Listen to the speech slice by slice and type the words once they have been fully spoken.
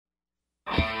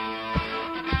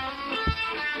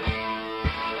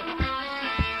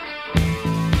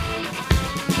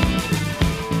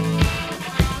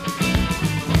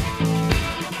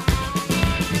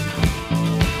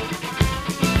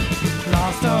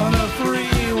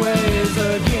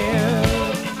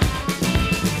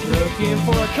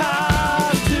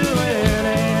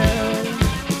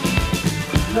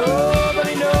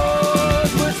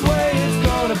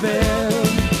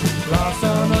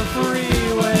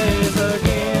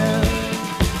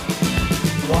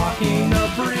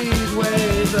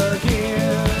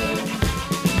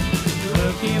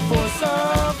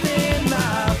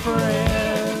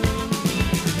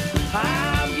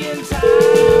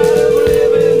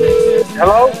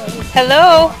Hello?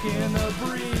 Hello?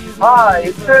 Hi,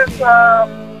 is this,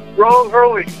 Rose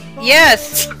Hurley?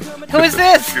 Yes. Who is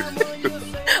this?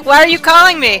 Why are you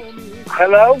calling me?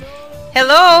 Hello?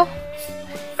 Hello?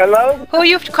 Hello? Who are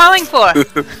you calling for?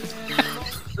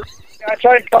 I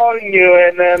tried calling you,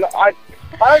 and then I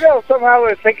don't know, somehow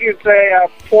I think it's a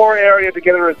poor area to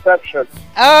get a reception.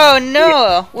 Oh,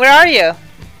 no. Where are you?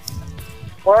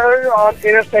 We're on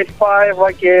Interstate 5,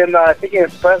 like in, I think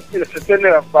it's the vicinity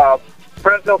of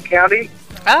Fresno County.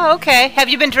 Oh, okay. Have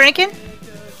you been drinking?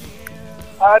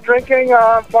 Drinking,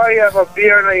 probably have a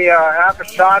beer and a half a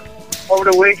shot over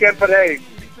the weekend, but hey,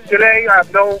 today I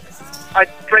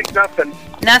drink nothing.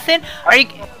 Nothing? Are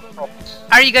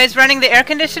you guys running the air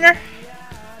conditioner?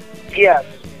 Yes.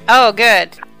 Oh,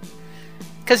 good.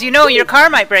 Because you know your car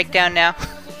might break down now.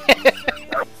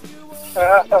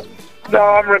 No,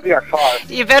 I'm ripping a car.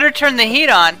 You better turn the heat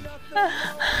on.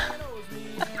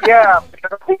 Yeah, I'm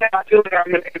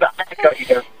going to get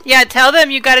here. Yeah, tell them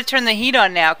you got to turn the heat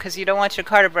on now because you don't want your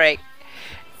car to break.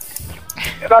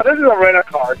 No, this is a rental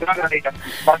car, not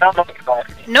my car.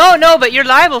 No, but you're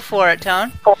liable for it,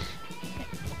 Tone.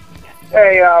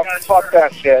 Hey, fuck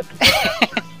that shit.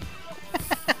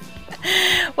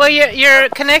 Well, your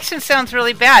connection sounds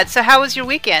really bad. So how was your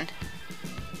weekend?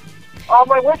 Oh,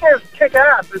 my weekend is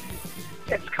kick-ass.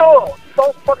 It's cool. It's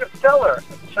so fucking stellar.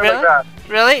 It's really bad.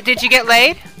 Really? Did you get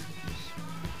laid?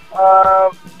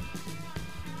 No,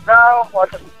 I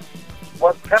just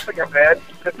was pimping a bit.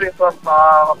 Pimping some,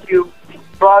 a few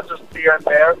broads here and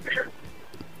there.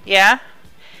 Yeah?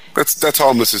 That's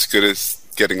almost as good as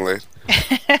getting laid.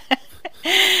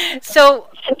 So,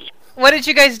 what did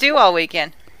you guys do all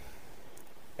weekend?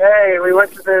 Hey, we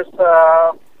went to this,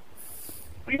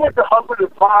 we went to Hubbard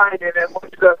and Vine and then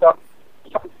went to some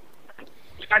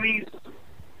Chinese,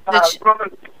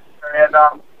 and,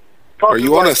 Are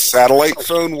you on a satellite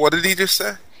phone? What did he just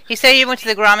say? He said you went to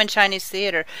the Grauman Chinese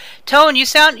Theater. Tone,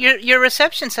 your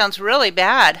reception sounds really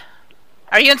bad.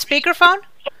 Are you on speakerphone?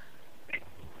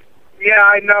 Yeah,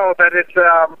 I know that it's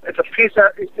a piece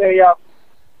of, it's a,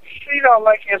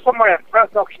 like it's somewhere in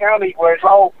Fresno County where it's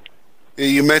all. Yeah,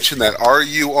 you mentioned that. Are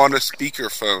you on a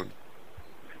speakerphone?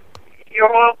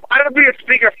 I don't be a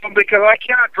speakerphone because I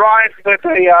can't drive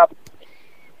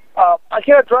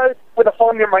with a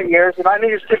phone near my ears, and I need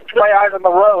to stick to my eyes on the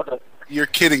road. You're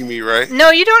kidding me, right?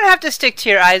 No, you don't have to stick to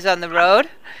your eyes on the road.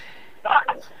 I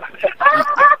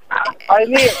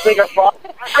need a speakerphone.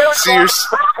 See, you're...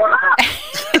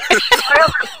 I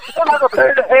don't have a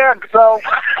pair of hands, so.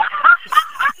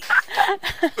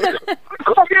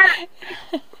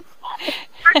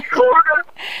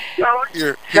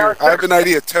 Here, I have an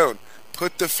idea, Tone.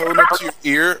 Put the phone up to your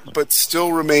ear, but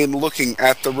still remain looking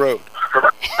at the road.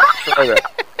 Try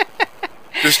that.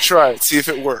 Just try it. See if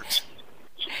it works.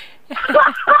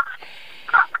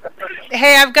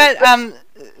 Hey, I've got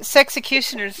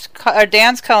Sexecutioner's or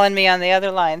Dan's calling me on the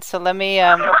other line, so let me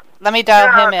dial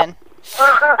him in.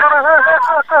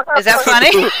 Is that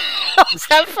funny? Is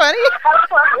that funny?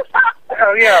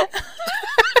 Oh yeah.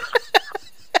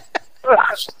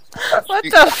 What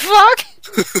the fuck?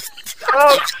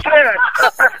 Oh shit!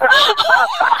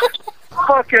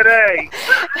 Fucking A.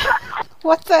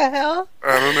 What the hell?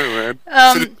 I don't know, man.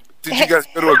 So did you guys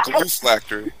go to a glue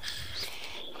factory?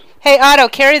 Hey, Otto,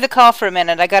 carry the call for a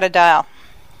minute. I got to dial.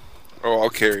 Oh, I'll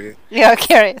carry it. Yeah, I'll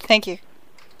carry it. Thank you.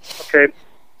 Okay.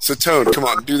 So, Tone, come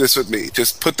on, do this with me.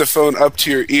 Just put the phone up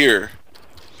to your ear.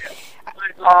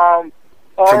 Come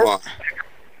on.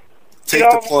 Take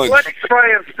the plunge. Let's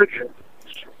try and fix it.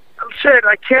 Shit,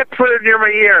 I can't put it near my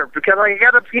ear because I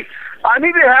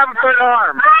need to have a third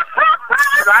arm.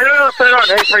 I don't know a third arm.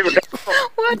 Hey, Freeman.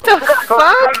 What the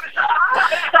fuck?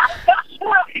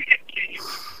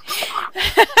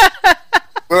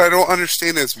 What I don't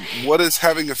understand is, what does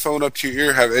having a phone up to your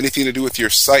ear have anything to do with your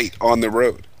sight on the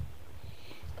road?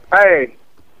 Hey,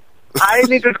 I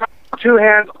need to put 2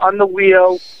 hands on the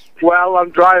wheel while I'm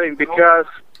driving because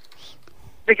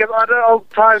I don't know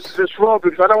times this road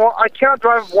because I can't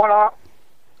drive one eye.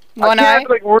 One eye?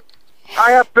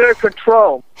 I have better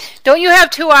control. Don't you have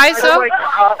 2 eyes though?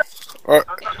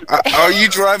 Are you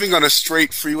driving on a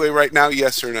straight freeway right now?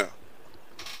 Yes or no?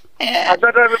 I'm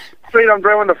not driving straight. I'm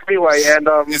driving the freeway, and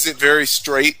is it very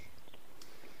straight?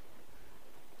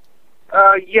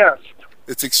 Yes.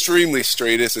 It's extremely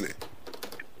straight, isn't it?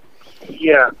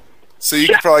 Yeah. So you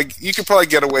could probably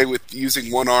get away with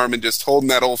using one arm and just holding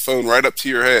that old phone right up to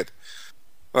your head.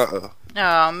 Uh-oh.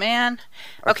 Oh, man.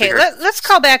 Okay, let's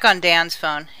call back on Dan's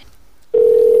phone.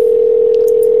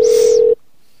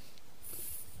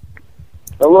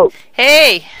 Hello.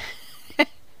 Hey.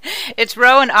 It's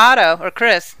Ro and Otto, or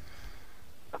Chris.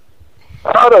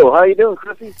 Otto, how you doing,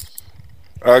 Chrissy?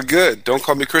 Good. Don't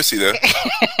call me Chrissy, though.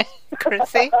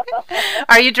 Chrissy?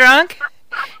 Are you drunk?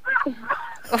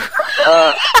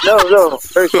 No.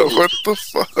 Very sober. What the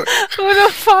fuck? Who the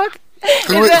fuck?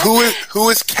 Who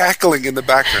is cackling in the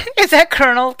background? Is that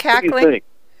Colonel What do you cackling? think?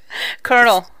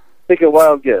 Colonel. Take a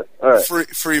wild guess. All right.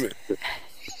 Freeman.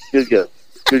 Good guess.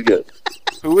 Good guess.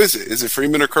 Who is it? Is it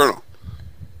Freeman or Colonel?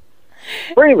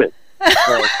 Freeman.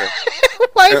 Oh, okay.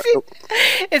 Why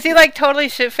is he like totally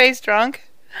shit-faced drunk?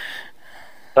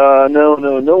 No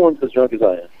one's as drunk as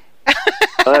I am.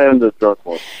 I am the drunk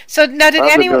one. So now,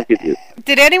 I'm the drunk idiot.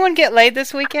 did anyone get laid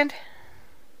this weekend?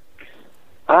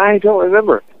 I don't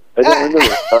remember.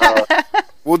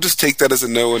 We'll just take that as a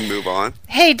no and move on.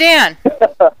 Hey, Dan,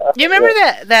 you remember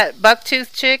that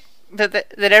bucktooth chick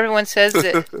that everyone says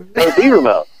that? Beaver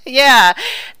mouth. Yeah.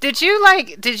 Did you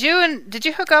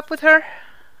hook up with her?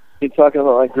 You're talking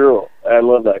about my girl. I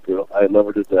love that girl. I love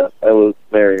her to death. I will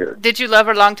marry her. Did you love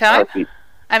her a long time?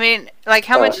 I mean, like,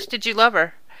 how much did you love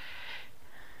her?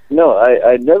 No,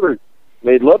 I never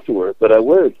made love to her, but I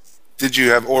would. Did you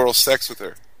have oral sex with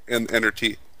her and her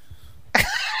teeth?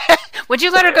 Would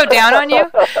you let her go down on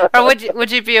you, or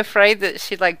would you be afraid that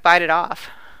she'd like bite it off?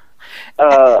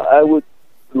 I would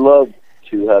love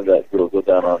to have that girl go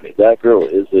down on me. That girl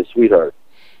is a sweetheart.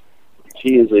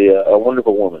 She is a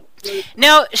wonderful woman.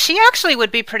 No, she actually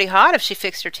would be pretty hot if she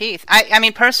fixed her teeth. I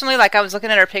mean, personally, like I was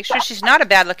looking at her picture, she's not a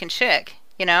bad-looking chick,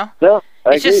 you know? No,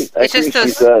 I agree. Just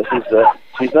those,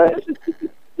 she's nice.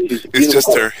 It's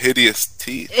just her hideous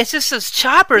teeth. It's just those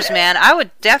choppers, man. I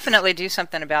would definitely do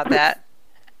something about that.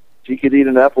 She could eat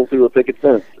an apple through a picket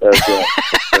fence.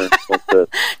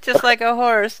 Just like a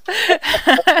horse.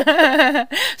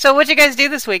 So what'd you guys do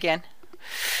this weekend?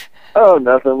 Oh,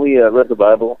 nothing. We read the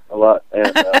Bible a lot,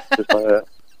 and just like that.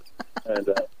 And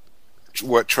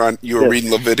you were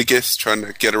reading Leviticus, trying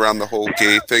to get around the whole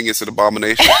gay thing? Is it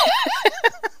abomination?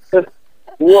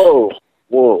 Whoa.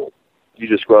 You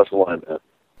just crossed the line, man.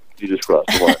 You just crossed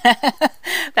the line.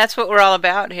 That's what we're all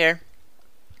about here.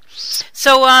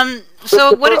 So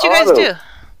what did you guys do?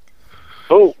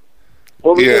 Oh,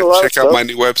 well, we did a lot check of out stuff. my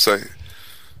new website.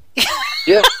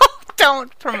 Yeah.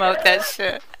 Don't promote that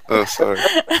shit. Oh, sorry.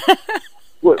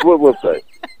 What website?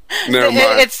 Never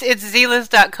mind. It's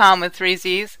ZZlist.com with 3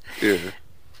 Z's. Yeah.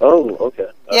 Oh, okay.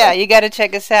 Yeah, you got to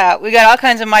check us out. We got all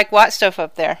kinds of Mike Watt stuff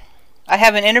up there. I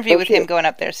have an interview with him going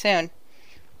up there soon.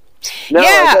 No,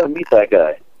 I gotta meet that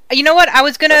guy. You know what? I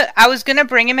was gonna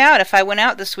bring him out if I went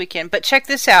out this weekend. But check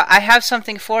this out. I have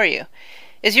something for you.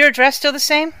 Is your address still the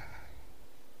same?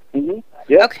 Mm-hmm.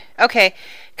 Yeah. Okay.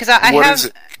 Because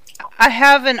I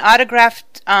have an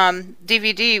autographed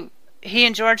DVD. He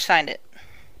and George signed it.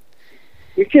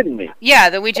 You're kidding me. Yeah,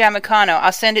 the Ouija Meccano.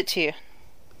 I'll send it to you.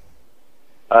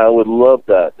 I would love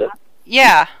that.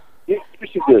 Yeah. You're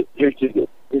too good. You're too good.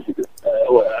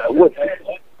 What?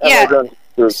 Yeah. I've done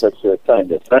for such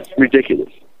kindness. That's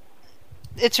ridiculous.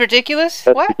 It's ridiculous?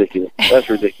 That's what? ridiculous. That's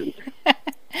ridiculous.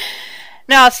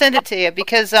 No, I'll send it to you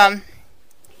because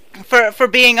for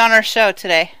being on our show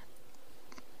today.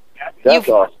 That's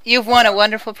awesome. You've won a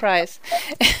wonderful prize.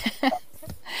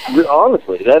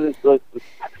 Honestly, that is like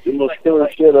the most killer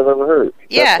shit I've ever heard.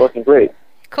 Yeah. That's fucking great.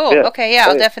 Cool. Yeah. Okay, yeah,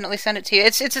 I'll definitely send it to you.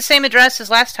 It's the same address as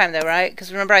last time, though, right?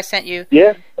 Because remember I sent you...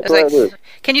 Yeah, that's what I live.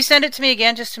 Can you send it to me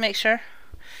again just to make sure?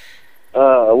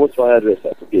 What's my address?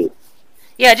 I forget.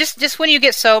 Yeah, just when you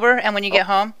get sober and when you get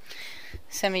home,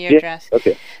 send me your address.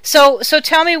 Okay. So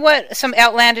tell me some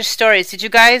outlandish stories. Did you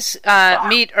guys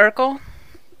meet Urkel?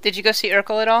 Did you go see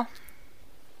Urkel at all?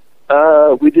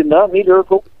 We did not meet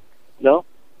Urkel. No.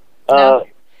 No.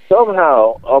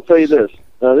 Somehow, I'll tell you this.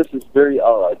 Now, this is very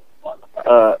odd.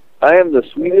 I am the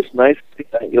sweetest, nicest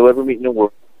guy you'll ever meet in the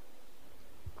world.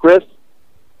 Chris?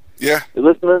 Yeah. You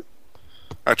listening?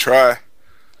 I try.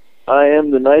 I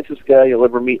am the nicest guy you'll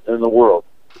ever meet in the world.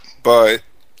 But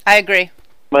I agree.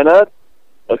 Am I not?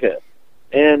 Okay.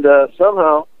 And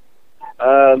somehow,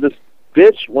 this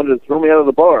bitch wanted to throw me out of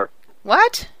the bar.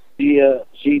 What?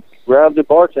 She grabbed the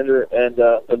bartender and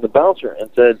the bouncer and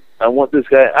said, "I want this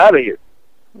guy out of here."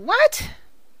 What?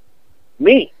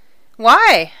 Me.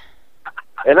 Why?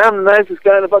 And I'm the nicest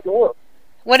guy in the fucking world.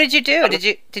 What did you do? Did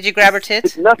you grab her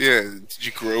tits? Nothing. yeah, did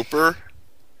you grope her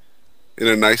in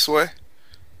a nice way?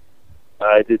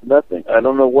 I did nothing. I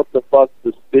don't know what the fuck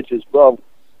this bitch is from.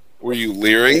 Were you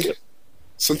leering?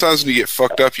 Sometimes when you get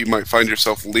fucked up, you might find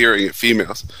yourself leering at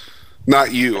females.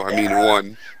 Not you, I mean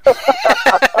one. I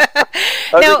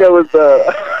think I was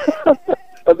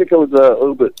a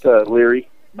little bit leering.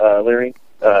 I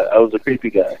was a creepy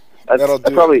guy. I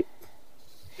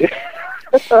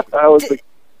was a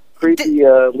creepy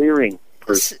leering person.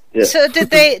 So did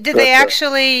they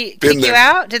actually kick you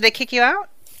out? Did they kick you out?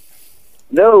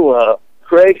 No,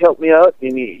 Craig helped me out,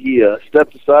 and he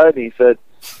stepped aside and he said,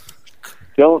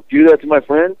 "Don't do that to my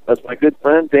friend. That's my good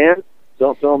friend Dan.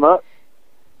 Don't throw him out."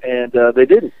 And they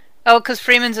didn't. Oh, because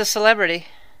Freeman's a celebrity.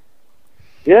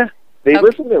 Yeah, they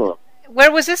listened to him.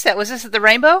 Where was this at? Was this at the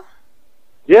Rainbow?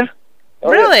 Yeah.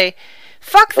 Oh, really? Yeah.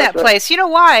 Fuck that That's place. Right. You know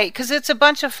why? Because it's a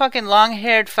bunch of fucking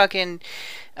long-haired fucking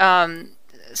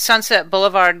Sunset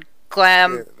Boulevard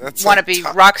glam wannabe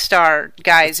rock star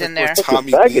guys in there.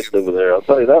 Faggots over there, I'll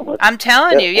tell you that much. I'm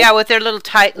telling you, with their little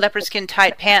tight leopard skin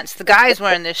tight pants. The guys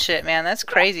wearing this shit, man. That's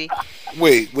crazy.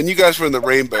 Wait, when you guys were in the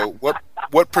Rainbow,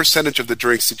 what percentage of the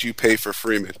drinks did you pay for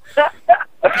Freeman?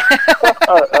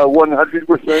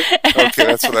 100%. Okay,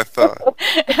 that's what I thought.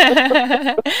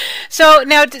 So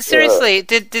now, seriously,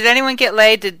 did anyone get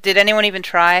laid? Did anyone even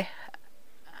try?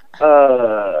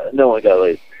 No one got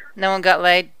laid. No one got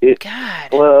laid?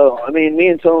 God. Well, I mean, me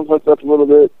and Tone hooked up a little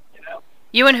bit.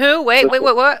 You and who? Wait,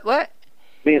 what?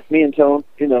 Me and Tone,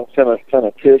 kind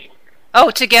of kissed.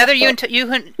 Oh, together? You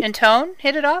and Tone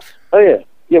hit it off? Oh, yeah.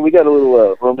 Yeah, we got a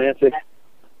little romantic,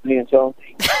 me and Tone.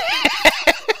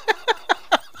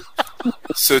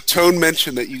 So Tone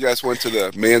mentioned that you guys went to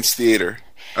the Man's Theater.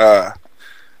 The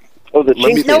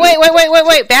Chink. No, wait.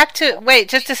 Wait,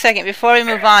 just a second before we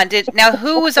move on.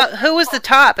 Who was the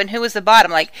top and who was the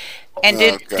bottom?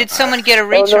 Did someone get a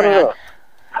reach around? No.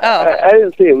 Oh, I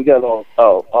didn't say it. We got all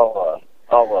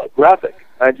graphic.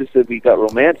 I just said we got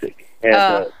romantic.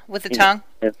 And, with the tongue.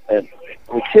 And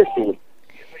we kissed.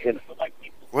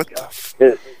 What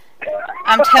the?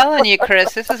 I'm telling you,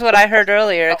 Chris, this is what I heard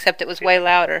earlier, except it was way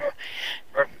louder.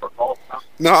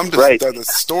 No, I'm just the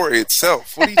story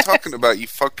itself. What are you talking about? You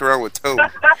fucked around with Tone.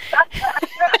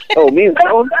 Oh, me and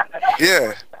Tone?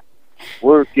 Yeah.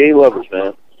 We're gay lovers,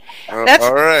 man.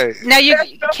 All right. Now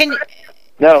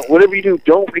Now, whatever you do,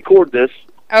 don't record this.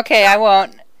 Okay, I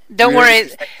won't. Don't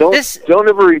worry. Don't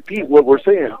ever repeat what we're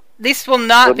saying. This will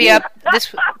not be up.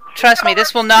 Trust me,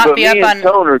 this will not be up on. Me and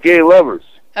Tone are gay lovers.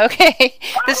 Okay,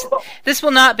 this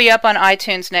will not be up on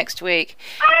iTunes next week,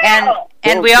 and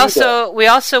we also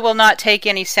will not take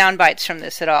any sound bites from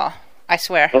this at all. I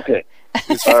swear. Okay.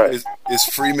 Is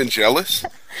Freeman jealous?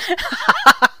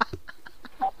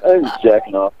 I'm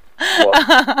jacking off.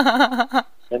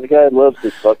 And the guy loves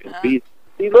his fucking beat.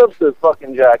 He loves to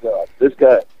fucking jack off. This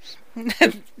guy.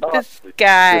 This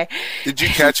guy. Did you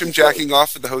catch him jacking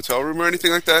off at the hotel room or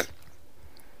anything like that?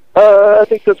 I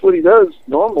think that's what he does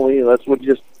normally. That's what he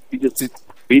just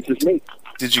beats his meat.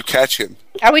 Did you catch him?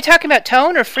 Are we talking about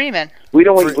Tone or Freeman? We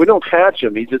don't catch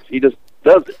him. He just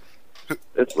does it.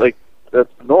 It's like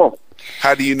that's normal.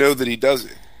 How do you know that he does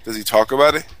it? Does he talk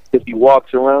about it? If he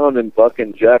walks around and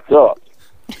fucking jacks off.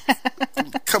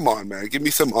 Come on, man. Give me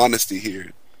some honesty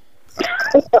here.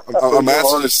 I'm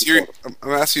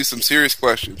asking you some serious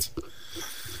questions.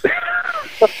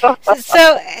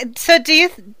 So do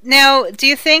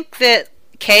you think that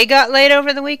Kay got laid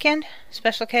over the weekend?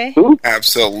 Special K? Who?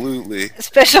 Absolutely.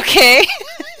 Special K?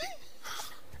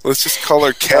 Let's just call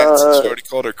her Kat since she already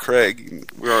called her Craig.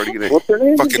 We're already going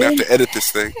to fucking have to edit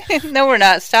this thing. No, we're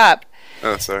not. Stop.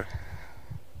 Oh, sorry.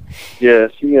 Yeah,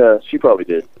 she probably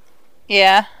did.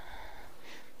 Yeah.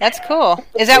 That's cool.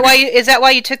 Is that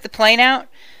why you took the plane out?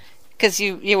 Because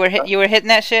you were hitting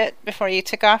that shit before you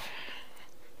took off?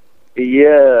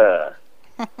 Yeah.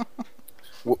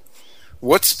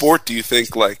 What sport do you think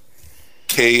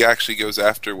Kay actually goes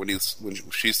after when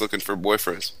she's looking for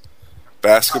boyfriends?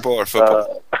 Basketball or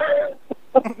football?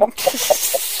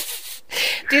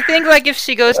 Do you think if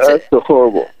she goes to? That's so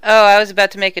horrible. Oh, I was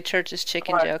about to make a Church's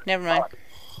chicken joke. Never mind.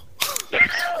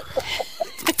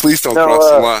 Please don't cross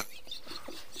the line.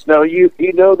 Now you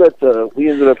know that we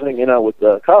ended up hanging out with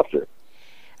Copter.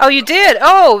 Oh, you did?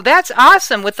 Oh, that's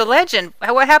awesome with the legend.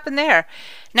 What happened there?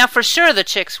 Now, for sure,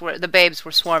 the babes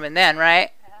were swarming then,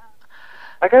 right?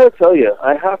 I gotta tell you,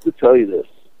 I have to tell you this.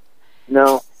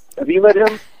 Now, have you met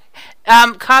him?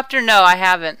 Copter, no, I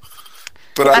haven't.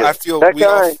 But I feel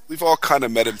we've all kind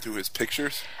of met him through his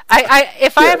pictures.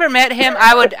 If I ever met him,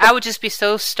 I would just be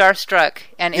so starstruck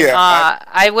and in awe.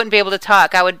 I wouldn't be able to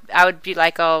talk. I would be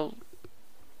like I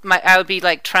would be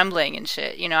trembling and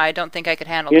shit. I don't think I could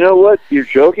handle. You know what? You're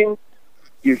joking,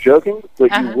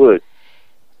 but you would.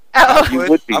 Oh, you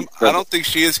would be. I don't think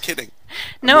she is kidding.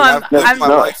 No, I've lived my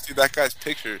life through that guy's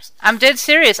pictures. I'm dead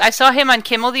serious. I saw him on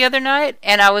Kimmel the other night,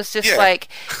 and I was just that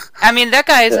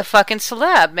guy is a fucking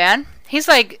celeb, man. He's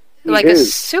a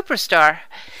superstar.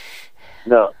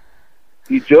 No,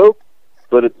 you joke,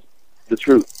 but it's the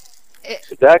truth.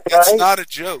 That guy. It's not a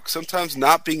joke. Sometimes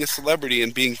not being a celebrity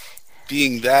and being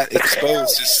being that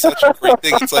exposed is such a great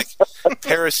thing. It's like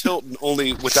Paris Hilton,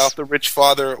 only without the rich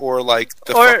father or like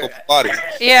the fuckable body.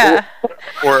 Yeah.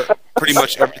 Or pretty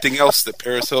much everything else that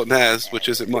Paris Hilton has, which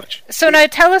isn't much. So now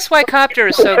tell us why Copter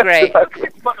is so great.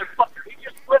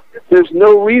 There's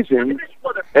no reason.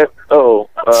 We're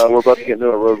about to get into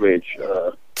a road rage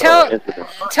incident.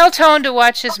 Tell Tone to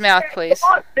watch his mouth, please.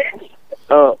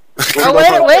 Oh,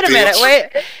 wait a minute.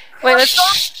 Wait,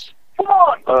 let's...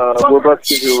 we're about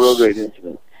to get into a road rage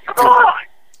incident.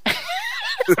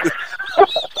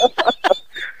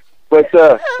 But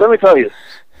let me tell you,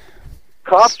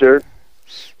 Copter,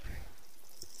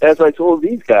 as I told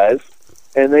these guys,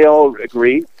 and they all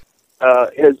agree,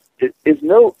 he's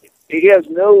not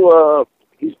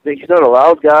a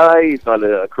loud guy. He's not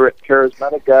a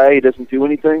charismatic guy. He doesn't do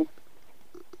anything.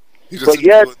 He doesn't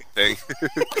do anything.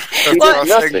 He does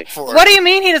nothing. What do you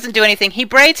mean he doesn't do anything? He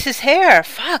braids his hair.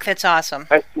 Fuck, that's awesome.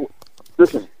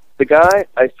 Listen, the guy,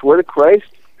 I swear to Christ,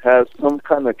 has some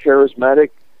kind of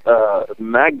charismatic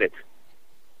magnet.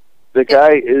 The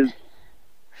guy is,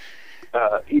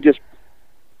 he just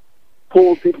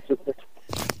pulls people to...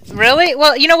 Really?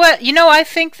 Well, you know what? I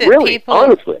think that people...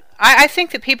 honestly. I think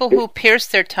that people who pierce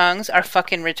their tongues are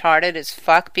fucking retarded as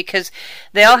fuck, because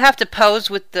they all have to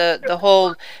pose with the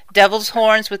whole devil's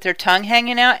horns with their tongue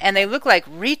hanging out, and they look like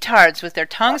retards with their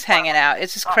tongues hanging out.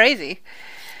 It's just crazy.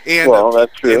 And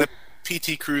that's true. And a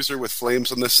PT Cruiser with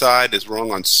flames on the side is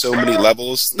wrong on so many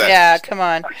levels. Yeah, come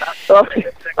on. I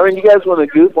mean, you guys want to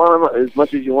goof on him as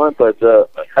much as you want, but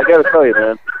I got to tell you,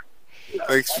 man.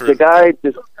 Thanks for... The guy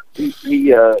just...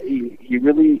 He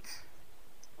really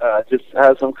just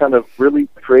has some kind of really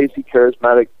crazy,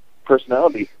 charismatic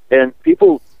personality, and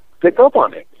people pick up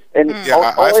on it. And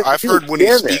I've heard when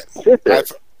he speaks.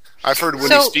 I've heard when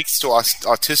he speaks to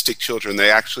autistic children, they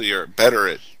actually are better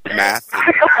at math.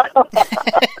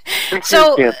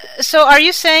 So are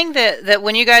you saying that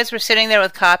when you guys were sitting there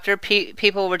with Copter,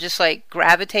 people were just like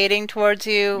gravitating towards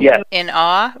you in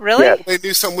awe? Really? Yes. They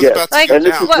knew someone was about to go down. And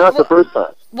this is not the first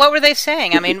time. What were they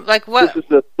saying? I mean, like what? This is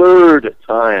the third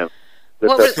time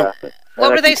that's happened.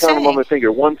 What were they saying? I can count them on my finger.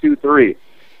 1, 2, 3.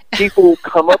 People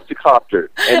come up to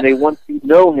Copter and they want to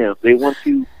know him. They want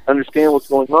to understand what's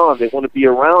going on. They want to be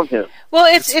around him. Well,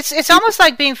 it's almost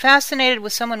like being fascinated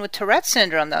with someone with Tourette's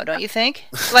syndrome, though, don't you think?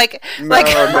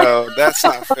 No, that's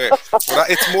not fair. But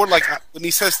it's more like when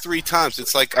he says 3 times,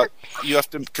 it's like you have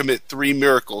to commit 3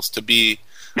 miracles to be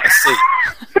a saint.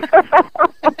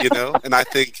 And I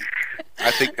think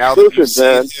now that you've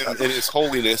seen him in his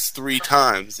holiness 3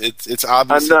 times, it's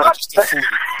obviously not just a fluke.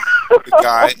 The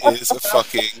guy is a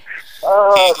fucking...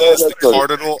 he is the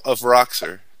cardinal of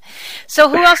Roxer. So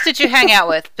who else did you hang out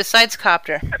with besides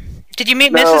Copter? Did you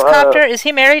meet Mrs. Copter? Is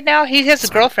he married now? He has a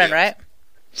girlfriend, right?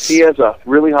 He has a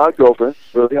really hot girlfriend.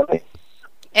 Really hot.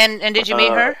 And did you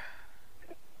meet her?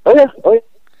 Oh yeah.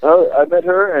 I met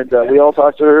her, and we all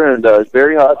talked to her, and it's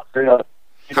very hot, very hot.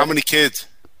 How many kids?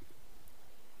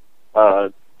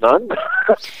 None.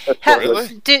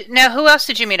 Really? Now, who else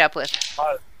did you meet up with?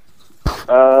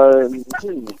 That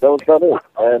was about it.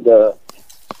 And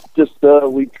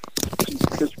we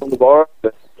pissed from the bar.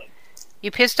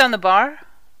 You pissed on the bar?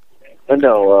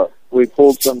 No, we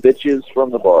pulled some bitches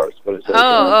from the bars.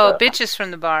 Bitches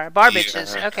from the bar. Bar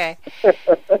bitches. Okay.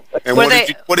 And what did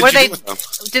you do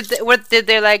with them?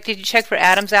 Did you check for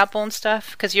Adam's apple and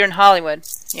stuff? Because you're in Hollywood,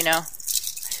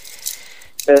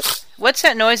 What's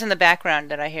that noise in the background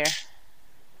that I hear?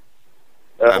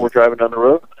 We're driving down the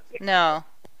road? No.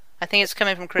 I think it's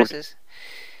coming from Chris's.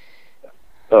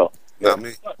 Oh. Not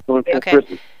me.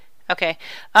 Okay.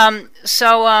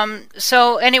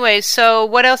 So anyways, so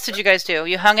what else did you guys do?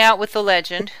 You hung out with the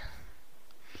legend.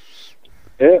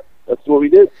 Yeah, that's what we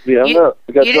did. We hung out.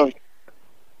 We got drunk.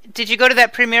 Did you go to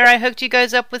that premiere I hooked you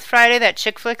guys up with Friday, that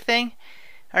chick flick thing?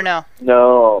 Or no?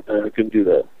 No, man, we couldn't do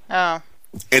that. Oh.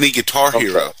 Any Guitar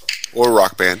Hero or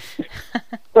rock band.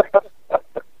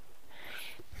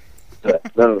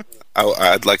 No.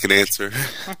 I'd like an answer.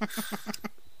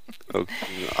 Okay.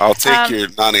 I'll take your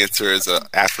non-answer as an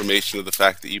affirmation of the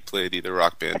fact that you played either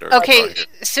rock band or Guitar Hero.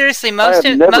 Seriously, I have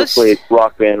never played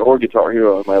rock band or Guitar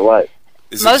Hero in my life.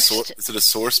 Is it a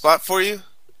sore spot for you?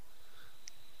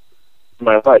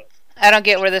 My life. I don't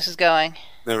get where this is going.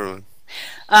 Never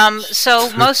mind. So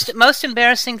most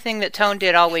embarrassing thing that Tone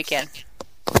did all weekend.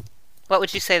 What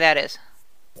would you say that is?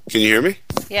 Can you hear me?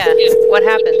 Yeah. What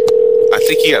happened? I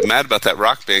think he got mad about that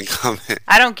rock band comment.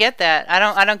 I don't get that.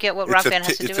 I don't get what rock band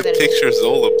has to do with it. It's a picture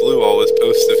Zola Blue always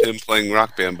posts of him playing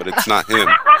rock band, but it's not him.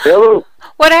 Hello.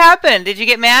 What happened? Did you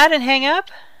get mad and hang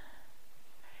up?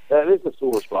 That is a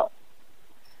sore spot.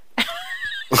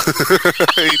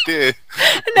 He did.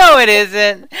 No, it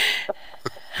isn't.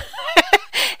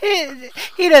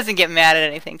 He doesn't get mad at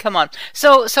anything. Come on.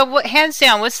 So what? Hands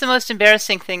down, what's the most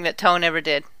embarrassing thing that Tone ever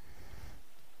did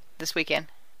this weekend?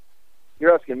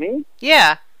 You're asking me?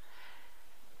 Yeah.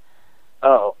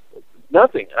 Oh,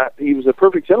 nothing. He was a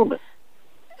perfect gentleman.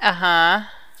 Uh-huh.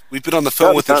 We've been on the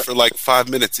phone with him for like 5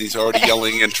 minutes. And he's already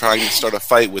yelling and trying to start a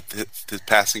fight with his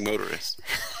passing motorist.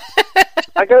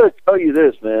 I gotta tell you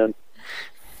this, man.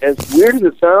 As weird as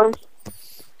it sounds,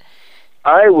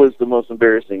 I was the most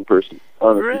embarrassing person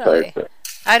on the entire trip.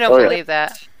 I don't believe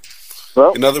that.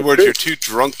 Well, in other words, you're too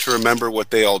drunk to remember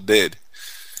what they all did.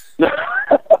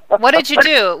 What did you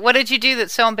do? What did you do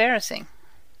that's so embarrassing?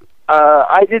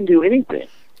 I didn't do anything,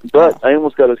 but I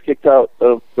almost got us kicked out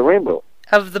of the rainbow.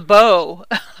 Of the bow.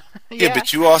 Yeah,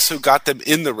 but you also got them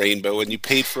in the rainbow, and you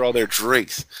paid for all their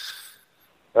drinks.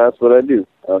 That's what I do.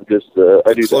 I'm just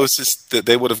I do. Closest that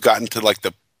they would have gotten to like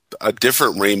a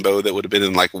different rainbow that would have been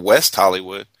in like West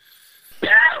Hollywood.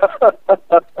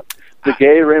 The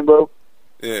gay rainbow.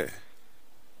 Yeah.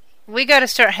 We got to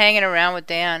start hanging around with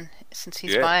Dan since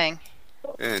he's buying.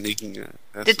 Yeah, and he can.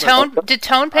 Did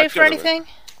Tone pay for anything?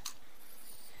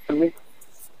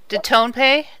 Did Tone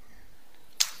pay?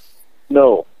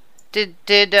 No. Did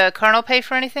Colonel pay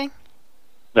for anything?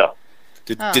 No.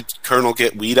 Did Colonel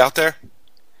get weed out there?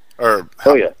 Or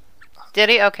oh yeah. Did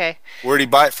he? Okay. Where'd he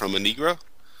buy it from? A Negro?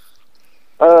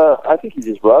 I think he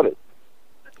just brought it.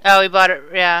 Oh, he bought it.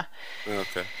 Yeah.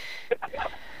 Okay.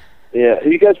 Yeah.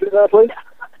 Have you guys been to that place?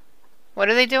 What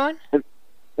are they doing?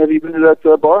 Have you been to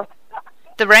that bar?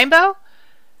 The Rainbow?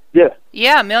 Yeah.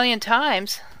 Yeah, a million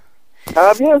times.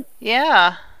 Have you?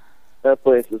 Yeah. That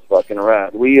place is fucking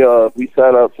rad. We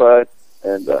sat outside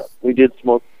and we did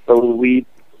smoke a little weed.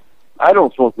 I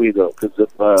don't smoke weed though, because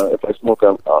if I smoke,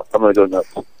 I'm gonna go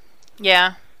nuts.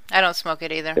 Yeah, I don't smoke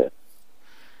it either.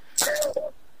 Yeah.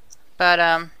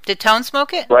 But did Tone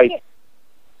smoke it? Right.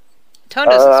 Tone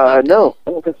doesn't smoke. No,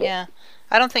 I don't think so. Yeah,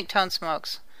 I don't think Tone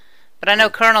smokes. But I know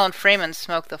Colonel and Freeman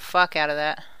smoke the fuck out of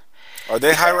that. Are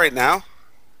they high right now?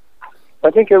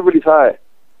 I think everybody's high.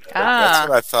 That's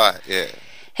what I thought. Yeah.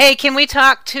 Hey, can we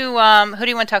talk to who do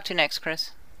you want to talk to next,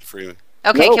 Chris? Freeman.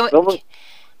 Okay,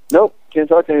 Nope, can't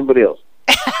talk to anybody else.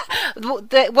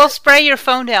 We'll spray your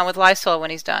phone down with Lysol when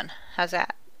he's done. How's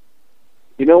that?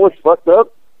 You know what's fucked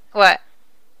up? What?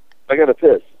 I gotta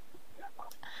piss.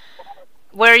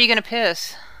 Where are you gonna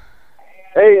piss?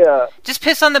 Hey, just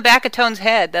piss on the back of Tone's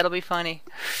head. That'll be funny.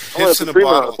 Piss in a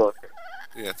bottle.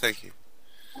 Yeah, thank you.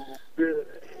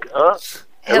 Hello?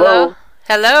 Hello?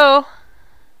 Hello,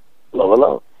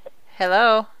 hello.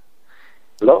 Hello?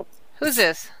 Hello? Who's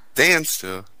this? Dan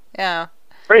still. Yeah.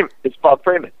 Freeman. It's Bob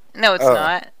Freeman. No, it's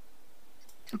not.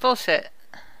 Bullshit.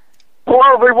 Hello,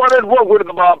 everyone, and welcome to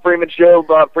the Bob Freeman Show.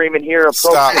 Bob Freeman here.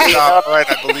 Stop. All right,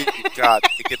 I believe you. God,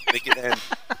 make it end.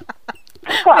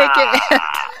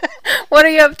 What are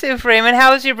you up to, Freeman?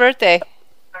 How was your birthday?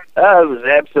 It was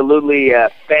absolutely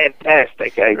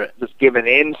fantastic. I was giving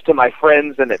ins to my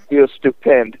friends, and it feels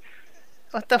stupend.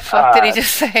 What the fuck did he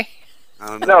just say? I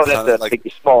don't know. No, that's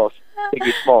Biggie Smalls.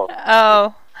 Biggie Smalls.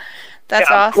 Oh, that's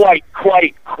awesome.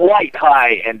 Quite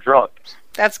high and drunk.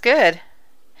 That's good.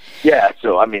 Yeah.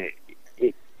 So I mean,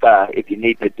 if you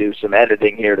need to do some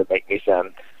editing here to make me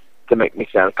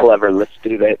sound clever, let's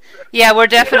do that. Yeah, we're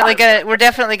definitely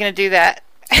gonna do that.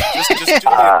 Just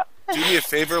do me a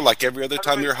favor, like every other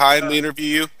time you're high and we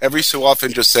interview you, every so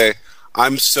often just say,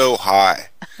 "I'm so high."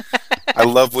 I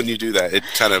love when you do that. It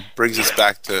kind of brings us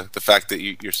back to the fact that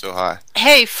you're so high.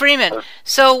 Hey, Freeman.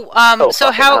 So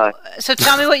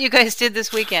tell me what you guys did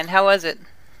this weekend. How was it?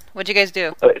 What'd you guys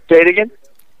do? Say it again.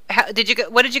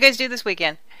 What did you guys do this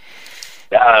weekend?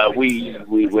 We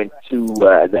went to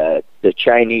the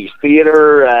Chinese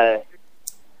theater.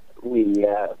 We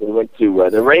went to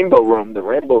the Rainbow Room. The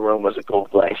Rainbow Room was a cool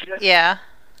place. Yeah.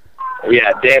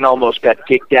 Yeah, Dan almost got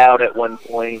kicked out at one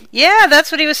point. Yeah,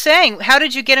 that's what he was saying. How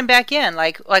did you get him back in?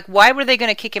 Like why were they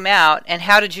going to kick him out, and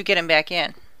how did you get him back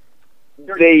in?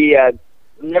 They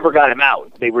never got him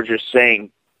out. They were just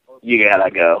saying, "You gotta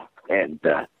go." And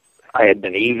I had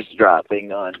been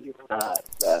eavesdropping on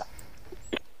the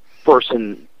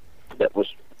person that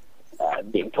was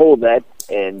being told that,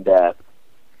 and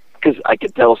because I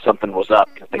could tell something was up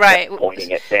because they kept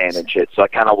pointing at Dan and shit. So I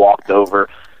kind of walked over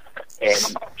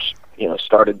and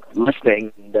started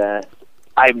listening. And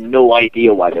I have no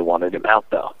idea why they wanted him out,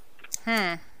 though.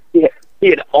 He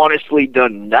had honestly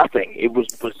done nothing. It was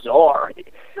bizarre.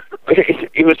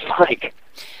 It was like...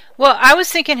 Well, I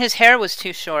was thinking his hair was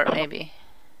too short, maybe.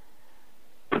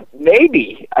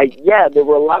 Maybe. There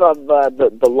were a lot of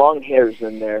the long hairs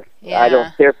in there. Yeah. I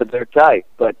don't care if they're tight,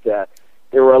 but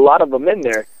there were a lot of them in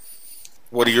there.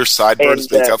 What, do your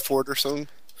sideburns make up for it or something?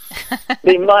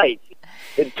 They might.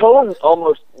 And Tone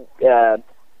almost...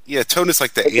 yeah, Tone is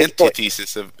like the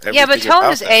antithesis of everything. Yeah, but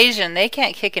Tone is that. Asian. They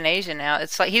can't kick an Asian out.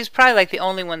 It's like he's probably like the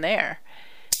only one there.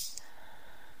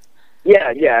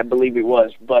 Yeah, I believe he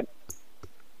was. But,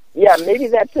 yeah, maybe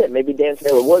that's it. Maybe Dan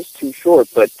Taylor was too short.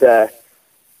 But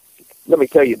let me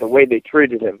tell you, the way they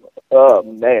treated him, oh,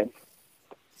 man.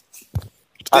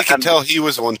 They can tell he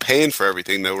was the one paying for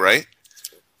everything, though, right?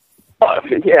 Oh,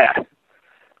 yeah.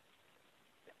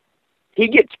 He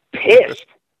gets pissed.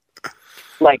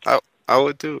 Like... I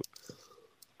would too.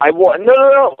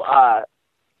 No.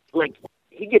 Like,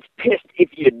 he gets pissed if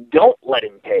you don't let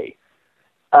him pay.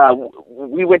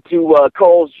 We went to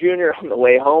Cole's Jr. on the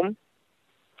way home,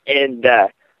 and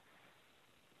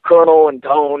Colonel and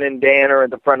Tone and Dan are at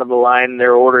the front of the line.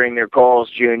 They're ordering their Cole's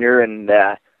Jr., and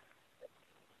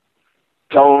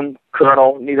Tone,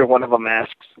 Colonel, neither one of them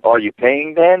asks, "Are you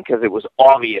paying, Dan?" Because it was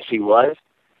obvious he was.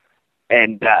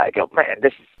 And I go, "Man,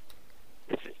 this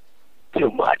is too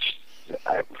much."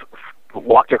 I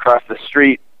walked across the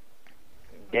street.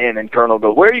 Dan and Colonel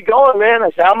go, "Where are you going, man?"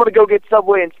 I said, "I'm going to go get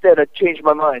Subway instead. I changed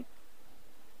my mind."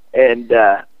 And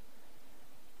I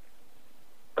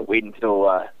wait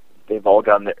until they've all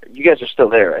gone there. You guys are still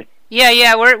there, right?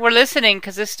 Yeah, we're listening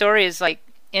because this story is like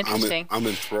interesting. I'm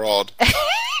enthralled.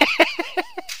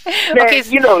 Man, Okay,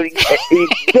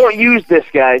 don't use this,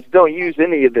 guys. Don't use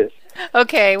any of this.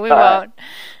 Okay, we won't.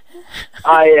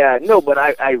 I ran over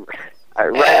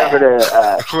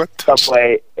to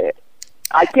Subway.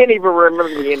 I can't even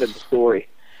remember the end of the story.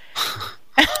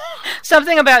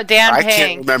 Something about Dan I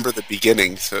paying. can't remember the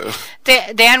beginning, so...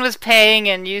 Dan was paying,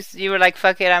 and you were like,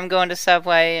 "Fuck it, I'm going to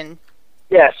Subway," and...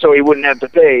 Yeah, so he wouldn't have to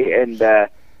pay, and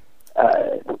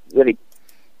then he,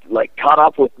 like, caught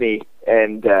up with me,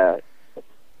 and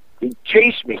he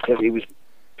chased me because he was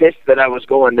pissed that I was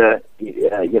going to,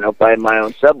 buy my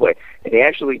own Subway. And he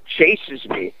actually chases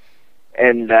me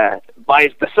and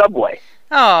buys the Subway.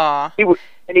 Aww.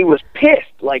 He was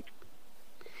pissed, like,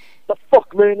 "The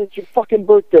fuck, man, it's your fucking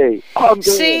birthday. I'm going."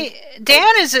 See,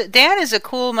 Dan is a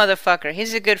cool motherfucker.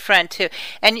 He's a good friend too.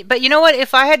 But you know what?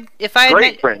 If I had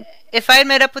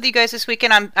met up with you guys this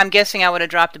weekend, I'm guessing I would have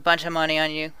dropped a bunch of money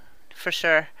on you, for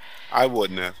sure. I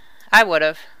wouldn't have. I would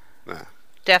have. Nah.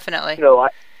 Definitely.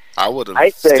 I would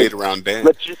have stayed around Dan.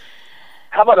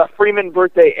 How about a Freeman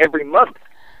birthday every month?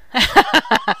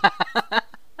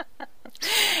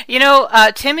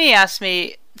 Timmy asked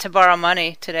me to borrow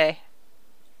money today.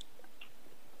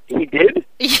 He did?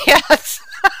 Yes.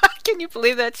 Can you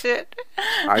believe that shit?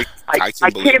 I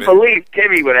can't believe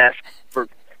Timmy would ask for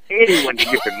anyone to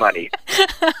give him money.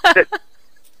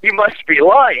 He must be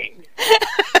lying.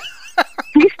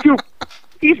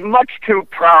 He's much too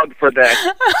proud for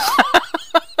that.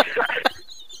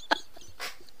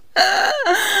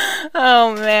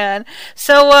 Oh man.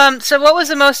 So what was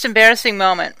the most embarrassing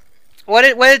moment? What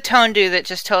did Tone do that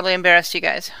just totally embarrassed you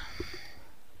guys?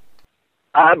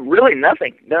 Really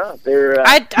nothing. No,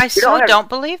 I still don't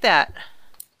believe that.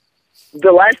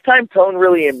 The last time Tone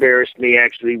really embarrassed me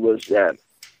actually was the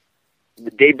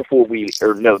day before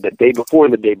the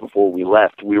day before we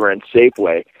left. We were in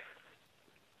Safeway,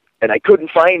 and I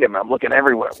couldn't find him. I'm looking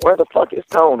everywhere. Where the fuck is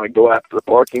Tone? I go out to the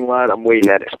parking lot. I'm waiting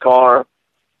at his car.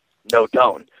 No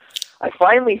Tone. I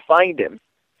finally find him.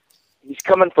 He's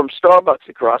coming from Starbucks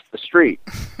across the street.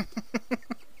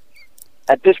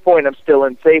 At this point, I'm still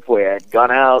in Safeway. I had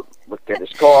gone out, looked at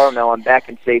his car. Now I'm back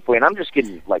in Safeway, and I'm just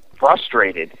getting, like,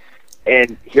 frustrated.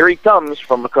 And here he comes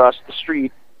from across the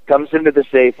street, comes into the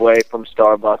Safeway from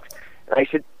Starbucks. And I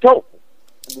said, "Tone,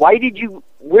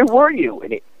 where were you?"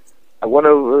 And I went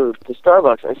over to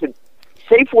Starbucks. I said,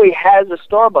 "Safeway has a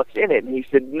Starbucks in it." And he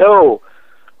said, "No,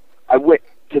 I went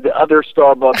to the other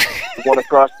Starbucks, the one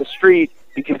across the street,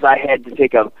 because I had to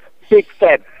take a big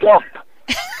fat dump."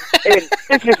 And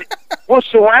we're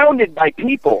surrounded by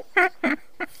people.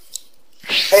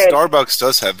 Starbucks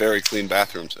does have very clean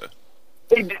bathrooms, though.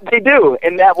 They do,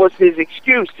 and that was his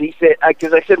excuse. He said,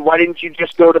 because I said, "Why didn't you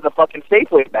just go to the fucking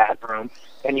Safeway bathroom?"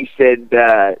 And he said,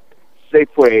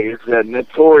 "Safeway is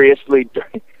notoriously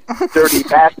dirty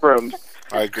bathrooms."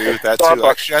 I agree with that too.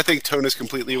 Actually, I think Tone is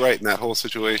completely right in that whole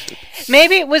situation.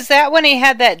 Maybe was that when he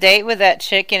had that date with that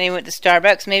chick and he went to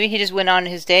Starbucks? Maybe he just went on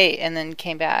his date and then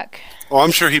came back. Oh,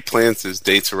 I'm sure he plans his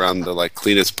dates around the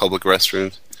cleanest public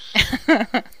restrooms.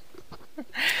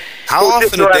 How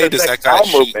often a day does that guy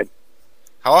shit?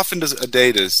 How often a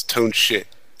day does Tone shit?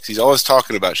 Because he's always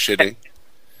talking about shitting.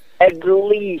 At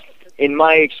least, in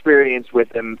my experience with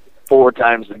him, 4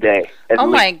 times a day. Oh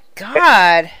my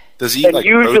God. Does he eat like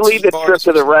usually the trip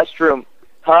to the restroom,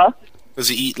 huh? Does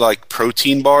he eat like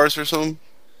protein bars or something?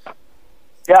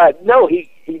 No,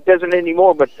 he he doesn't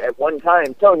anymore, but at one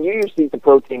time, Tone, you used to eat the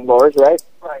protein bars, right?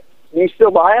 Right. You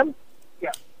still buy them?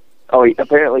 Yeah. Oh, he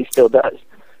apparently still does.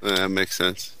 That makes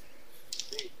sense.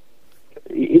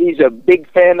 He's a big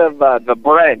fan of the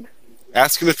bread.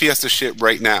 Ask him if he has to shit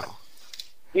right now.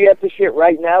 Do you have to shit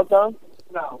right now, Tom?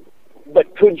 No.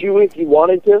 But could you if you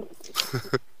wanted to?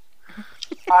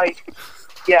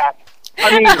 Yeah.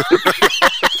 I mean,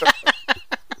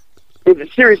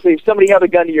 Seriously, if somebody held a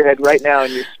gun to your head right now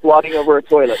and you're squatting over a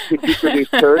toilet, could you produce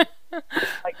turd?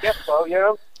 I guess so, you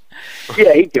know?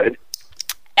 Yeah, he could.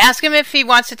 Ask him if he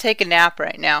wants to take a nap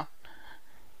right now.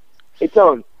 Hey,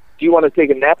 Tone, do you want to take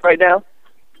a nap right now?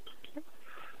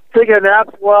 Take a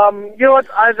nap? Well, you know what?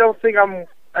 I don't think I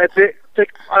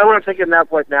don't want to take a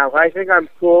nap right now. I think I'm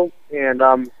cool, and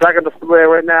I'm back on the freeway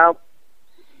right now.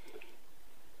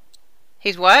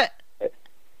 He's what?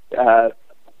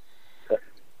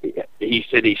 He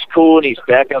said he's cool and he's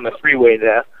back on the freeway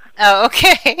now. Oh,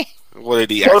 okay. What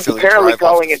did he Tone's accidentally apparently drive off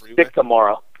calling the it freeway? sick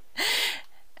tomorrow.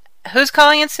 Who's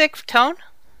calling in sick? Tone?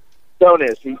 Tone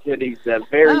is. He said he's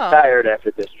very tired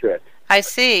after this trip. I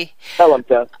see. Tell him,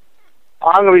 Tone.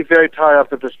 I'm going to be very tired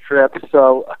after this trip,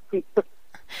 so...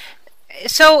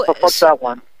 So, What's that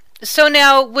one? So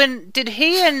now,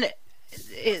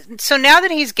 so now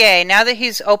that he's gay, now that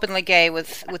he's openly gay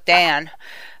with Dan,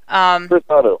 Chris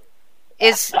Otto.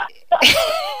 is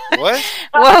What?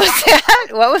 What was that?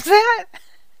 What was that?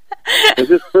 Is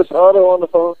this Chris Otto on the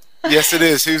phone? Yes, it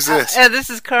is. Who's this? This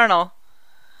is Colonel.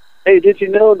 Hey, did you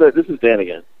know that this is Dan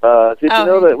again? Did you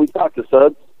know that we talked to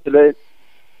Suggs today?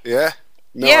 Yeah.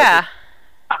 No, Yeah.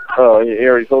 Oh, he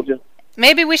already told you.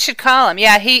 Maybe we should call him.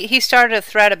 Yeah, he started a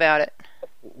thread about it.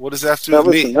 What does that have to do Now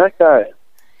with listen, me? that guy.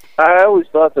 I always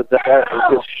thought that guy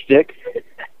was a shtick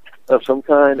of some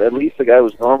kind. At least the guy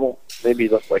was normal. Maybe he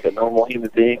looked like a normal human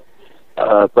being.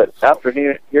 But after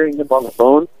hearing him on the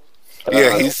phone,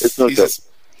 Yeah, it's no joke.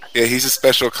 he's a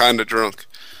special kind of drunk.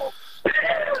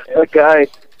 That guy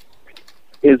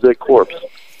is a corpse.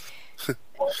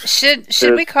 Should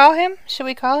we call him? Should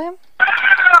we call him?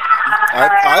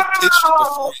 I've pitched it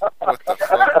before. What the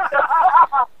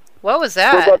fuck? What was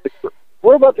that?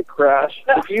 We're about to crash.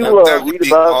 If you That would read be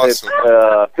about awesome.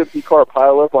 a 50-car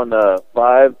pileup on the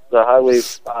Highway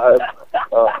 5,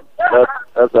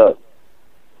 that's a...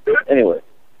 Anyway.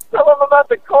 Tell him about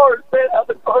the cars, man. How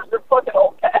the cars are fucking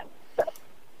old cats.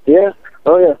 Yeah.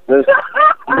 Oh, yeah.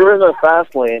 We're in the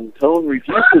fast lane. Tone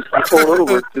refuses to pull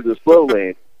over to the slow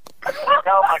lane. Like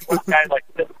one guy like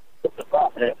this.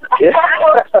 Yeah.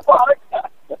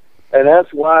 And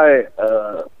that's why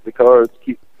the cars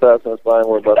keep passing us by, and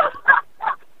we're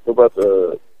about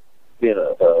to be in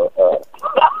a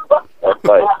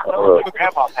fight on the road.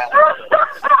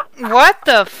 What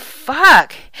the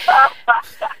fuck?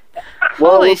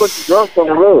 Well, Holy we're a bunch of drunks on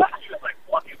the road.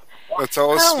 That's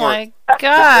always Oh smart. my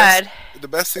god. The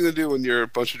best thing to do when you're a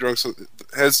bunch of drunks on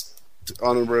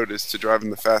the road is to drive in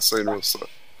the fast lane real slow.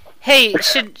 Hey,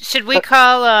 should we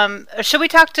call should we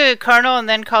talk to Colonel and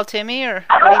then call Timmy, or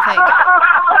what do you think?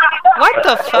 What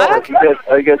the fuck?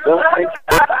 I guess so.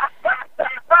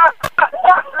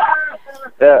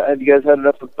 Yeah, have you guys had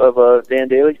enough of Dan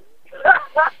Daly?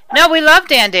 No, we love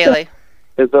Dan Daly.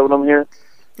 Is that what I'm hearing?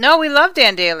 No, we love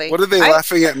Dan Daly. What are they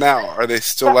laughing at now? Are they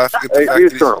still laughing at the Hey, fact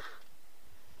here's that Colonel.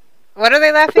 What are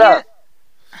they laughing What's at?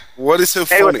 What is so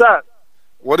funny? Hey, what's up?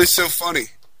 What is so funny?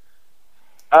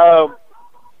 Want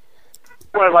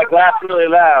to like laugh really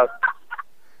loud.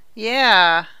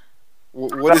 Yeah.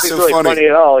 What is Nothing's so really funny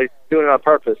at all. He's doing it on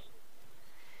purpose.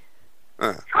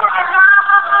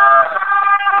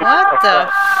 What the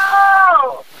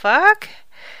fuck?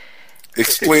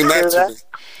 Explain that to me.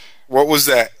 What was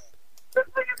that?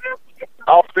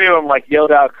 All three of them like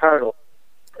yelled out Colonel.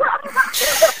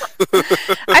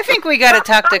 I think we got to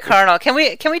talk to Colonel. Can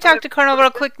we talk to Colonel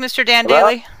real quick, Mr. Dan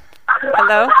Daly?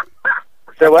 Hello?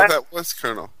 Say what? That was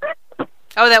Colonel.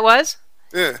 Oh, that was?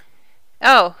 Yeah.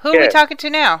 Oh, who are we Yeah. talking to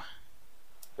now?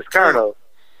 It's Colonel.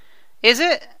 Is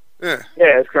it? Yeah.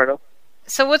 Yeah, it's Colonel.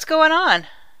 So what's going on?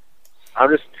 I'm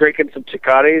just drinking some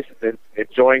Cicadas and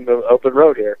enjoying the open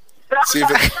road here. See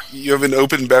if you have an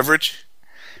open beverage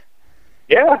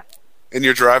Yeah. and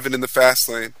you're driving in the fast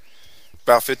lane,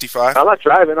 about 55. I'm not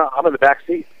driving. I'm in the back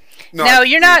seat. No,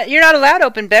 you're not allowed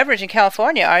open beverage in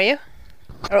California, are you?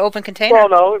 Or open container? Well,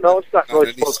 no, it's not Not really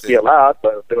any supposed to state. be allowed,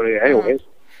 but I'm doing it anyways.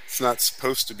 It's not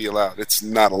supposed to be allowed. It's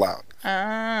not allowed.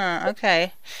 Ah,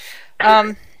 okay.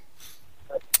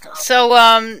 So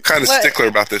Kind of what- stickler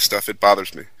about this stuff. It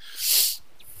bothers me.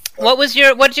 what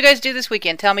did you guys do this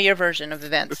weekend? Tell me your version of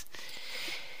events.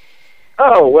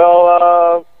 Oh,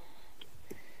 well,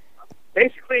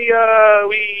 basically,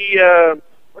 we,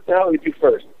 what the hell did we do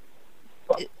first?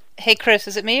 Hey, Chris,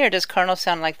 is it me or does Colonel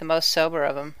sound like the most sober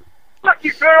of them? Fuck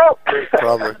you, girl!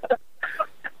 Probably.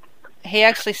 He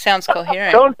actually sounds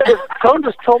coherent. Tone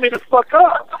just told me to fuck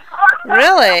up.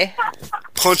 Really?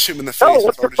 Punch him in the face No, as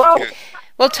what's the hard as you problem? can.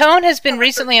 Well, Tone has been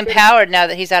recently empowered now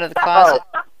that he's out of the closet.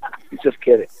 He's just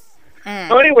kidding.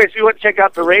 So anyways, we went to check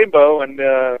out the Rainbow and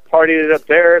partied it up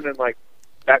there, and then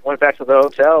went back to the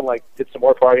hotel and did some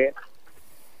more partying.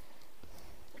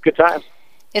 Good time.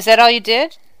 Is that all you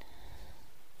did?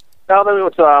 Now then we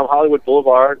went to Hollywood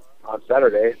Boulevard on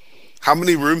Saturday. How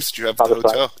many rooms did you have at the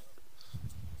hotel?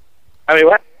 I mean,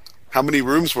 what? How many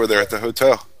rooms were there at the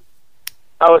hotel?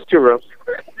 Oh, it's 2 rooms.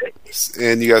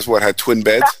 And you guys, had twin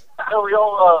beds? No, we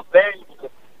all banged.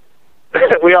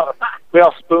 we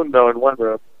all spooned though in one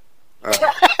room.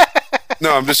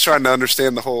 No, I'm just trying to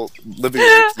understand the whole living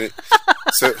arrangement.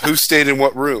 So, who stayed in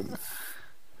what room?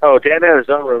 Oh, Dan had his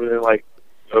own room, and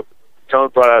then Tone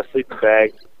brought out a sleeping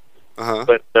bag.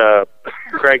 But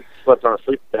Craig slept on a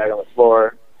sleeping bag on the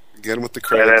floor. Again with the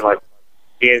Craig. And then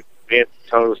me and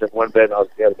Tone was in one bed, and I was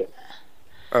in the other bed.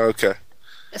 Oh,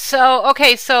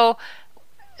 okay. So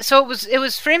it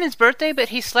was Freeman's birthday, but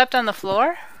he slept on the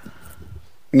floor?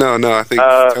 No, I think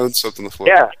Tone slept on the floor.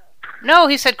 Yeah. No,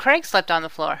 he said Craig slept on the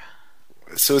floor.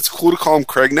 So it's cool to call him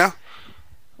Craig now?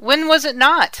 When was it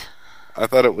not? I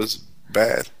thought it was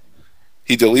bad.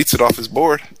 He deletes it off his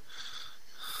board.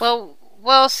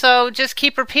 Well, so just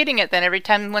keep repeating it then every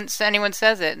time anyone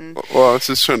says it. Well, I was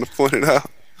just trying to point it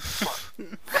out.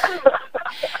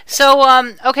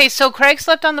 So, okay, so Craig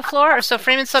slept on the floor, or so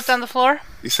Freeman slept on the floor?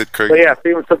 You said Craig. So yeah,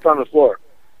 Freeman slept on the floor.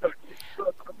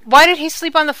 Why did he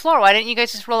sleep on the floor? Why didn't you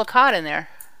guys just roll a cot in there?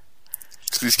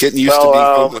 Because he's getting used to being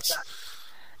homeless.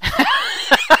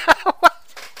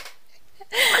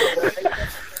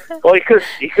 Well, he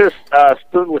could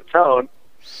spoon with Tone.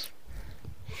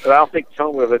 But I don't think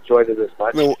Tone would have enjoyed it as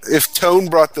much. No, if Tone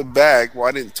brought the bag,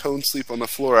 why didn't Tone sleep on the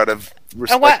floor out of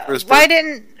respect for his why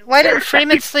didn't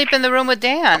Freeman sleep in the room with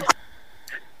Dan?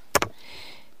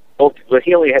 Well, but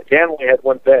Dan only had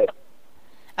one bed.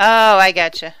 Oh, I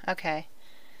gotcha. Okay.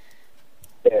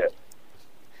 Yeah.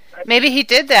 Maybe he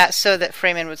did that so that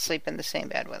Freeman would sleep in the same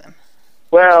bed with him.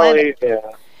 Well,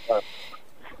 yeah.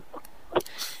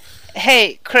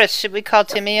 Hey, Chris, should we call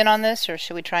Timmy in on this, or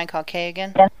should we try and call Kay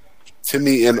again?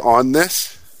 Timmy in on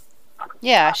this?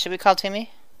 Yeah, should we call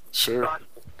Timmy? Sure.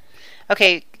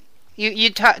 Okay, you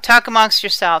talk amongst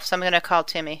yourselves. So I'm going to call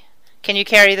Timmy. Can you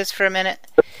carry this for a minute?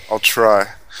 I'll try.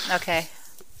 Okay.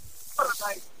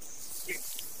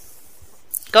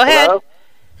 Go ahead. Hello?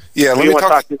 Yeah, let me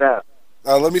talk to that.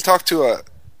 Let me talk to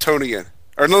Tone again.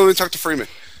 Or no, let me talk to Freeman.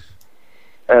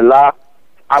 Hello?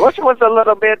 I wish it was a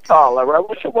little bit taller. I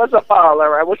wish it was a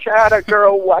baller. I wish I had a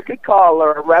girl I could call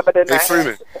her a rabbit in the Hey,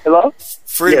 Freeman. Hello?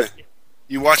 Freeman, Yes.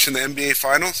 You watching the NBA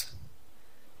Finals?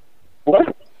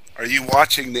 What? Are you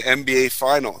watching the NBA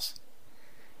Finals?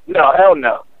 No, hell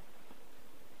no.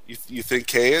 You think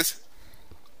Kay is?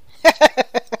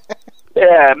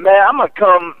 Yeah, man, I'm gonna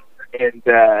come and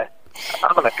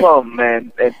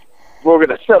and we're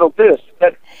gonna settle this.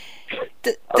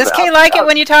 Does Kay like it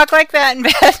when you talk like that in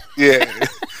bed? Yeah.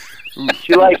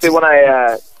 She likes it when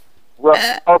I rub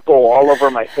purple all over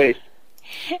my face.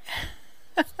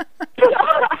 Man,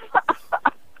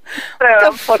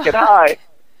 I'm fucking high.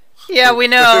 Yeah, we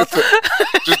know.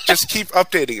 just keep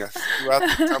updating us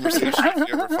throughout the conversation. If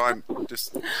you ever find,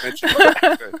 just mention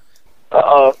it.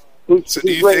 Uh-oh. So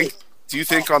do you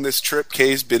think on this trip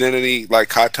Kay's been in any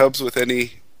hot tubs with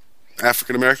any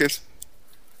African Americans?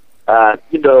 I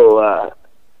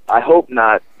hope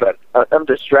not, but I'm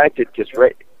distracted because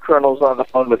Colonel's on the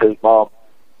phone with his mom.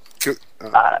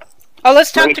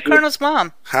 Let's talk to Colonel's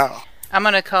mom. How? I'm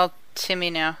going to call Timmy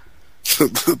now.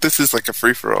 This is like a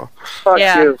free-for-all. Fuck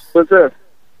Yeah. you. What's this?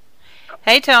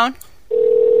 Hey, Tone.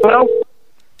 Hello?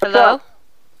 Hello?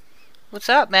 What's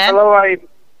up, man? Hello,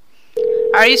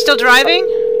 Are you still driving?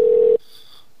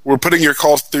 We're putting your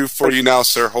call through for you now,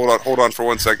 sir. Hold on for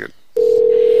 1 second.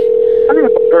 I'm going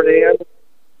to turn it in.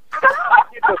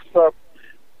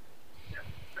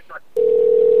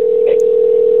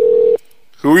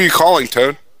 Who are you calling,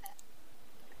 Toad?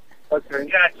 Okay.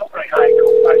 Yeah, it's all right.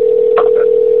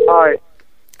 Hi.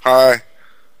 Hi.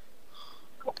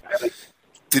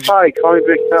 Did you? Hi, call me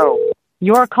Big Toe.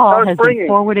 Your call has been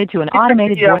forwarded to an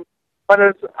automated voice. But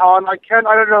it's on. I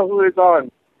don't know who is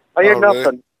on. I hear nothing.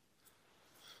 Really?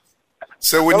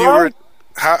 So when Hello? you were,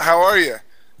 how are you?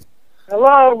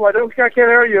 Hello. I can't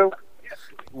hear you.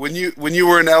 When you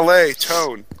were in L.A.,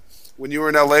 Tone. When you were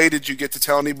in L.A., did you get to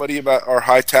tell anybody about our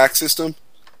high tax system?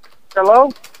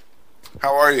 Hello.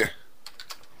 How are you?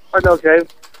 I'm okay.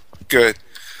 Good.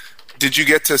 Did you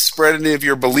get to spread any of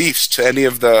your beliefs to any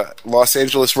of the Los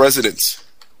Angeles residents?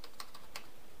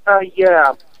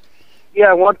 Yeah.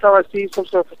 Yeah, one time I see some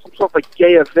sort of a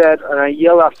gay event, and I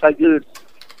yell out faggots.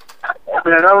 I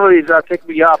mean, I don't really take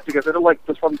me up because I don't like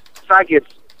this from faggots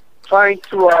trying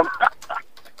to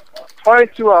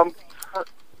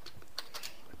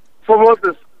promote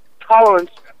this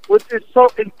tolerance, which is so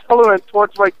intolerant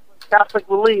towards my Catholic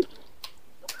beliefs.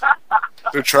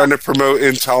 They're trying to promote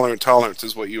intolerant tolerance,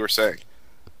 is what you were saying.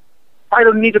 I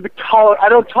don't need to be tolerant. I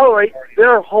don't tolerate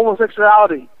their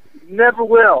homosexuality. Never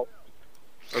will.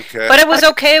 Okay. But it was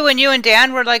okay when you and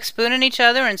Dan were like spooning each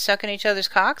other and sucking each other's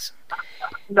cocks?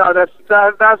 No, that's a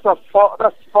I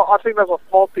think that's a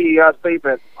faulty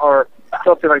statement or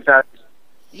something like that.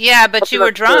 Yeah, but you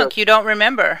were drunk. You don't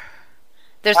remember.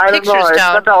 There's pictures,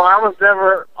 Tone. No, I was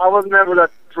never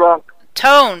that drunk.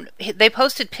 Tone, they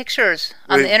posted pictures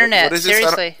on the internet.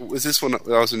 Seriously. Was this when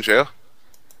I was in jail?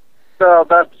 No,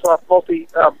 that's faulty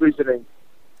reasoning.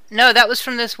 No, that was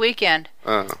from this weekend.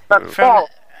 That's false.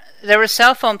 There were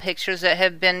cell phone pictures that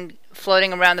have been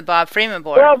floating around the Bob Freeman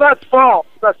board. Well, that's false.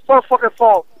 That's so fucking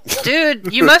false.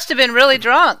 Dude, you must have been really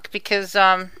drunk because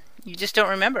you just don't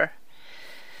remember.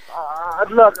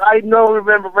 Look, I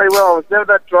remember very well. I was never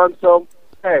that drunk, so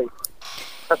hey,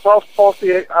 that's all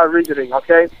faulty reasoning.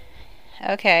 Okay.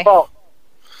 Okay. False.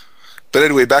 But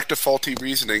anyway, back to faulty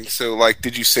reasoning. So, like,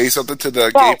 did you say something to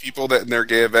the gay people that in their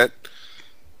gay event?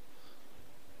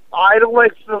 I don't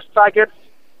like those faggots,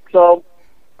 so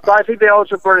I think they all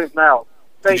should burn it now.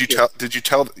 Thank you. Did you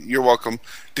tell? You're welcome.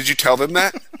 Did you tell them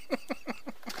that?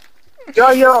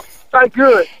 Yeah,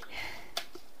 faggot.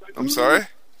 I'm sorry?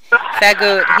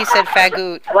 Faggot. He said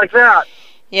faggot. Like that.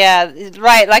 Yeah,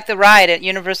 right, like the ride at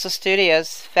Universal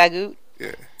Studios. Faggot.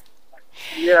 Yeah.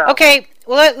 Yeah. Okay,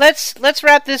 well let's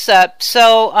wrap this up.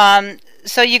 So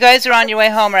so you guys are on your way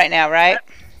home right now, right?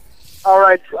 All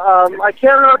right.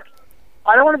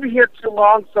 I don't want to be here too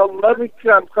long, so let me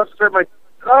concentrate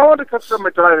I want to concentrate my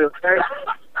driving, okay?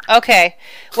 Okay.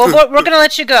 Well, we're going to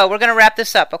let you go. We're going to wrap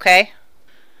this up, okay?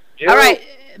 All right.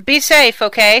 Be safe,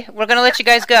 okay? We're going to let you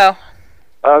guys go.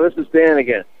 This is Dan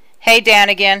again. Hey, Dan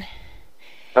again.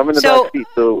 I'm in the back seat,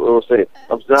 so we'll say it.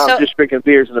 I'm just drinking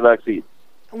beers in the back seat.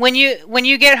 When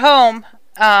you get home,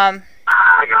 oh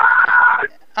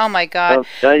my God!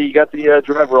 Now you got the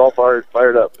driver all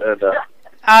fired up, and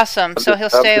awesome. So he'll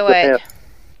stay awake.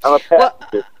 I'm a pass.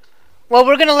 Well,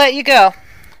 we're gonna let you go,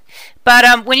 but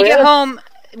when you get home,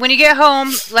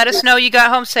 let us know you got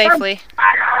home safely.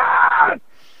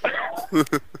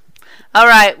 All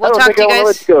right, we'll talk to you guys. I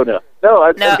let you go now. No,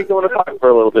 I think I want to talk for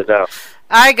a little bit now.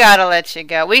 I gotta let you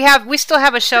go. We still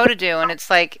have a show to do, and it's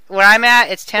like where I'm at.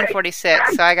 It's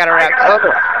 10:46, so I gotta wrap it up.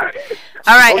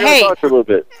 All right, hey. Talk for a little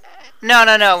bit. No,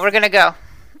 we're gonna go.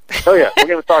 Oh yeah, we're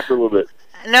gonna talk for a little bit.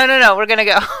 No, we're gonna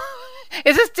go.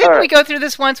 Didn't we go through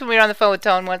this once when we were on the phone with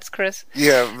Tone once, Chris?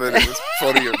 Yeah, but it was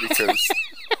funnier because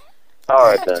all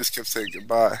right, then. Just kept saying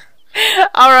goodbye.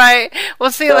 All right,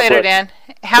 we'll see you later, Dan.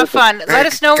 Have fun. Let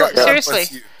us know.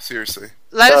 Seriously. Seriously.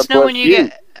 Let us know when you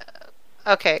get.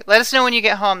 Okay, let us know when you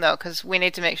get home, though, because we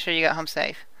need to make sure you get home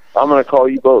safe. I'm going to call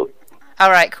you both.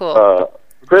 All right, cool.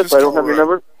 Chris, I don't have your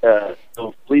number,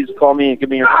 so please call me and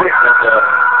give me your number.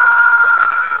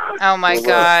 Oh, my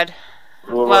God.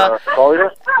 We'll call you.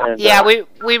 And, yeah, we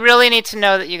really need to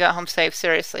know that you got home safe,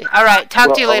 seriously. All right,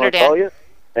 talk to you later, Dan. Call you,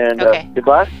 and okay.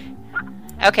 Goodbye.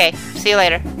 Okay, see you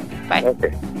later. Bye.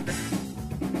 Okay.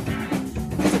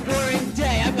 It's a boring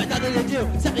day, I've got nothing to do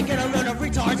except to get a load of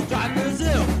retards driving to the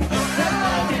zoo.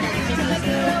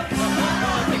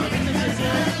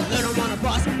 Load them on a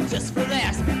bus just for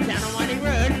laughs. Down a winding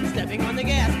road, stepping on the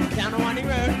gas. Down a winding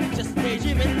road, just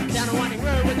daydreaming. Down a winding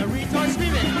road with a retard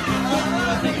screaming.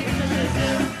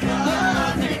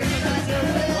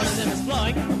 One of them is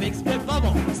blowing a big spit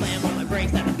bubble. Slam on my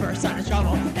brakes at the first sign of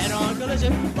trouble. Head on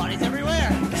collision, bodies everywhere.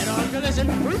 Head on collision,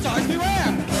 retards beware.